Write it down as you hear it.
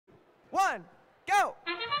1, go!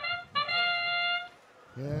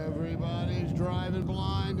 Everybody's driving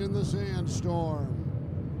blind in the sandstorm,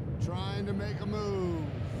 trying to make a move.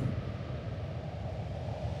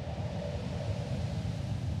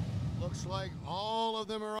 Looks like all of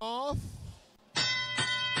them are off.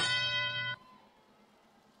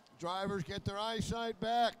 Drivers get their eyesight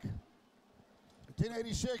back.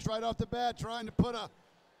 1086 right off the bat trying to put a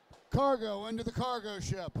cargo into the cargo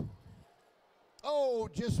ship. Oh,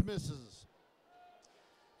 just misses.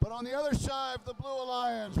 But on the other side of the Blue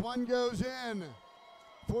Alliance, one goes in.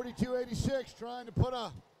 4286 trying to put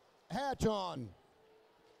a hatch on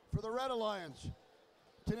for the Red Alliance.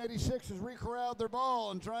 1086 has recorralled their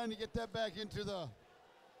ball and trying to get that back into the...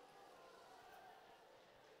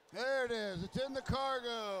 There it is. It's in the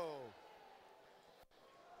cargo.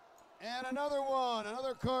 And another one,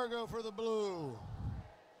 another cargo for the blue.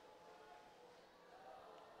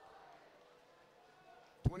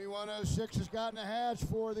 2106 has gotten a hatch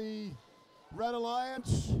for the Red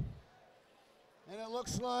Alliance. And it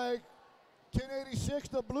looks like 1086,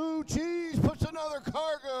 the blue cheese, puts another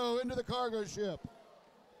cargo into the cargo ship.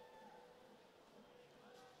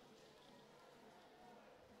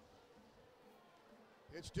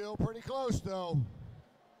 It's still pretty close, though.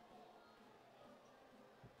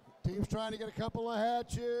 Team's trying to get a couple of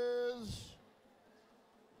hatches.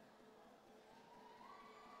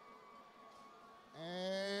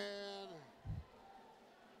 And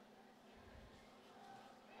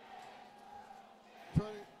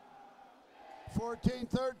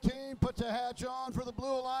 1413 puts a hatch on for the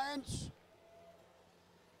Blue Alliance.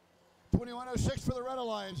 2106 for the Red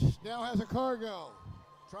Alliance. Now has a cargo,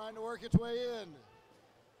 trying to work its way in.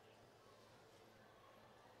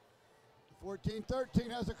 1413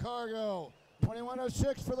 has a cargo.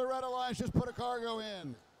 2106 for the Red Alliance just put a cargo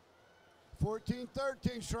in.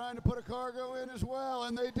 1413's trying to put a cargo in as well,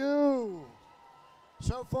 and they do.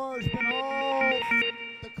 So far it's been all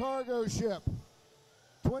the cargo ship.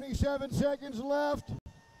 27 seconds left.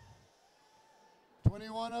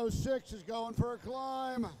 2106 is going for a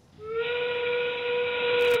climb.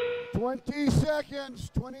 20 seconds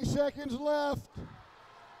left.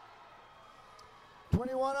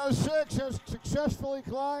 2106 has successfully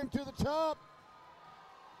climbed to the top.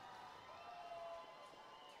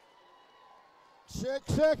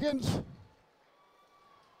 6 seconds.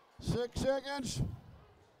 6 seconds.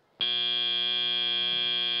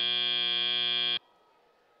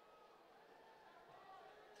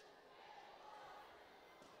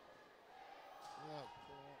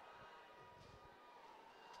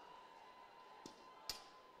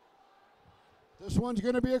 This one's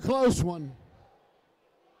going to be a close one.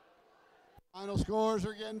 Final scores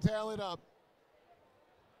are getting tallied up.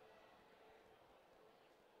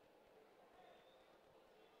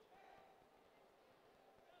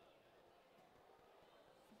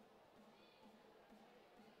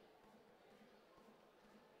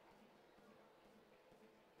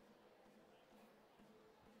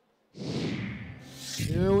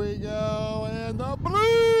 Here we go, and the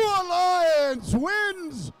Blue Alliance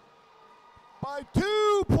wins by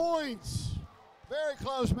 2 points. Very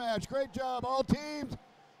close match. Great job, all teams.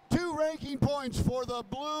 2 ranking points for the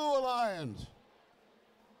Blue Alliance.